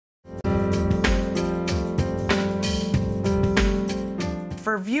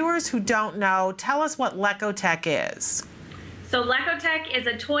for viewers who don't know, tell us what Lecotech is. So Lecotech is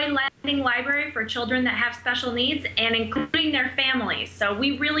a toy lending library for children that have special needs and including their families. So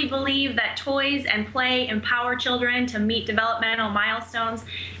we really believe that toys and play empower children to meet developmental milestones,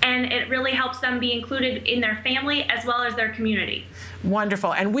 and it really helps them be included in their family as well as their community.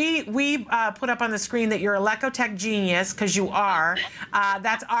 Wonderful. And we put up on the screen that you're a Lecotech genius, because you are.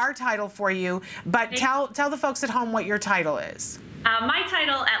 That's our title for you. But tell the folks at home what your title is. My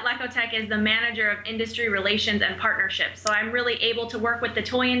title at Lecotech is the Manager of Industry Relations and Partnerships. So I'm really able to work with the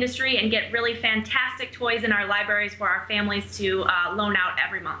toy industry and get really fantastic toys in our libraries for our families to loan out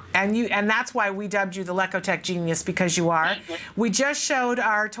every month. And that's why we dubbed you the Lecotech genius, because you are. We just showed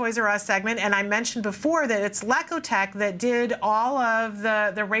our Toys R Us segment, and I mentioned before that it's Lecotech that did all of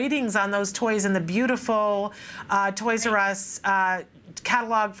the ratings on those toys in the beautiful Toys R Us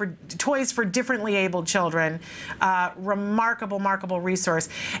catalog for toys for differently abled children. Remarkable resource.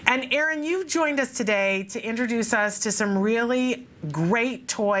 And Erin, you've joined us today to introduce us to some really great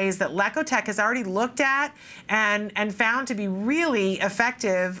toys that Lecotech has already looked at and found to be really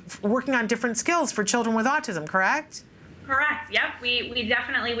effective working on different skills for children with autism, correct? Correct. Yep. We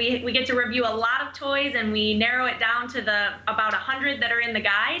definitely we get to review a lot of toys, and we narrow it down to about 100 that are in the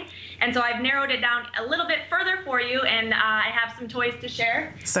guide. And so I've narrowed it down a little bit further for you, and I have some toys to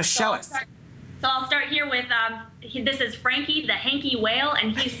share. So show us. So I'll start here with this is Frankie the Hanky Whale,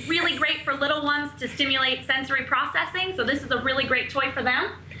 and he's really great for little ones to stimulate sensory processing. So this is a really great toy for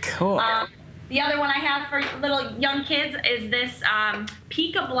them. Cool. The other one I have for little young kids is this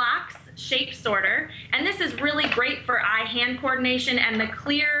Pika Blocks shape sorter, and this is really great for eye-hand coordination, and the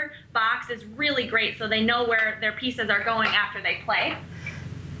clear box is really great so they know where their pieces are going after they play.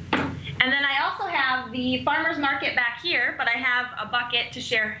 And then I also have the farmer's market back here, but I have a bucket to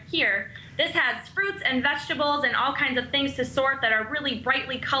share here. This has fruits and vegetables and all kinds of things to sort that are really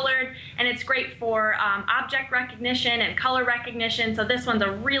brightly colored, and it's great for object recognition and color recognition. So this one's a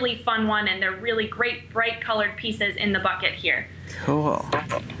really fun one, and they're really great bright colored pieces in the bucket here. Cool.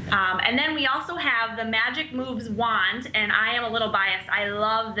 And then we also have the Magic Moves wand, and I am a little biased. I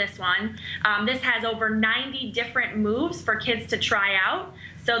love this one. This has over 90 different moves for kids to try out.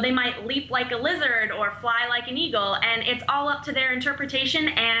 So they might leap like a lizard or fly like an eagle, and it's all up to their interpretation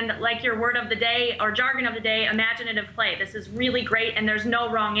and, like your word of the day or jargon of the day, imaginative play. This is really great, and there's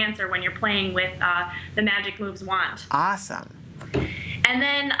no wrong answer when you're playing with the Magic Moves wand. Awesome. And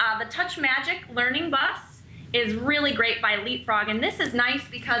then the Touch Magic Learning Bus is really great by Leapfrog, and this is nice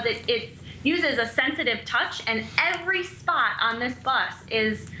because it uses a sensitive touch, and every spot on this bus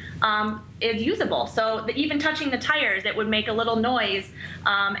is usable. So even touching the tires, it would make a little noise,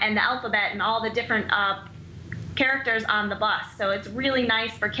 and the alphabet and all the different characters on the bus. So it's really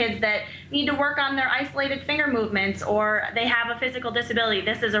nice for kids that need to work on their isolated finger movements, or they have a physical disability.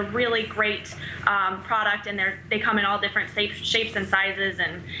 This is a really great product, and they come in all different shapes and sizes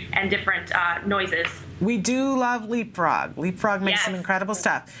and different noises. We do love Leapfrog. Leapfrog makes some incredible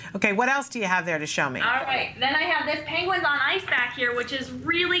stuff. Okay, what else do you have there to show me? All right, then I have this Penguins on Ice back here, which is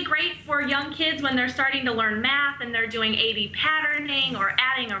really great for young kids when they're starting to learn math and they're doing A/B patterning or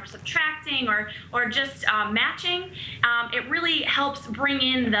adding or subtracting or just matching. It really helps bring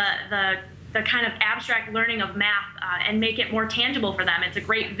in the kind of abstract learning of math and make it more tangible for them. It's a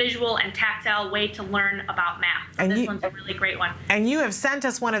great visual and tactile way to learn about math. So this one's a really great one. And you have sent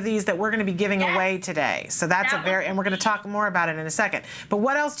us one of these that we're going to be giving away today. So that's and we're going to talk more about it in a second. But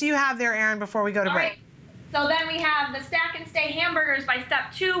what else do you have there, Erin, before we go to break? So then we have the Stack and Stay hamburgers by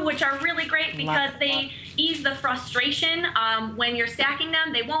Step 2, which are really great because they ease the frustration. When you're stacking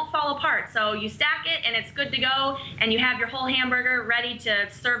them, they won't fall apart. So you stack it and it's good to go, and you have your whole hamburger ready to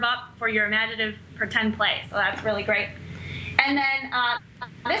serve up for your imaginative pretend play. So that's really great. And then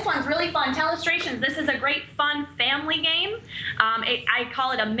this one's really fun, Telestrations. This is a great fun family game. I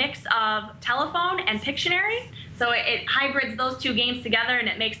call it a mix of telephone and Pictionary. So it hybrids those two games together, and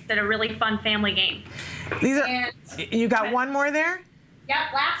it makes it a really fun family game. You got one more there?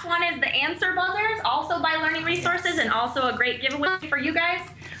 Yep, last one is the Answer Buzzers, also by Learning Resources, and also a great giveaway for you guys.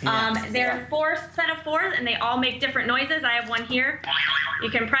 They're a set of 4, and they all make different noises. I have one here.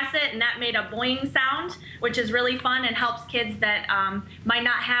 You can press it, and that made a boing sound, which is really fun and helps kids that might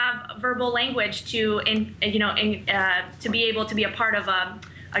not have verbal language to be able to be a part of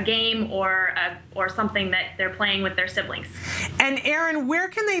a game or something that they're playing with their siblings. And Erin, where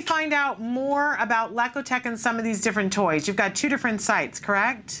can they find out more about Lecotech and some of these different toys? You've got 2 different sites,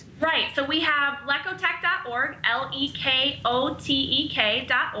 correct? Right, so we have lecotech.org,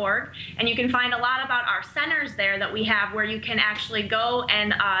 lekotek.org, and you can find a lot about our centers there that we have where you can actually go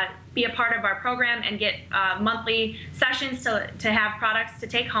and be a part of our program and get monthly sessions to have products to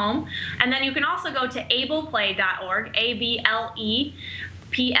take home. And then you can also go to ableplay.org,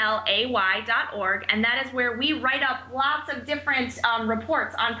 ableplay.org, and that is where we write up lots of different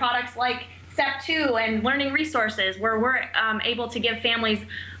reports on products like Step 2 and learning resources, where we're able to give families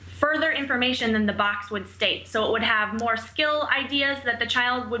further information than the box would state. So it would have more skill ideas that the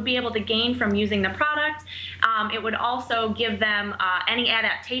child would be able to gain from using the product. It would also give them any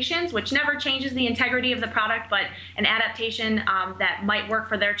adaptations, which never changes the integrity of the product, but an adaptation that might work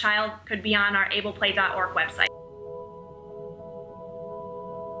for their child could be on our ableplay.org website.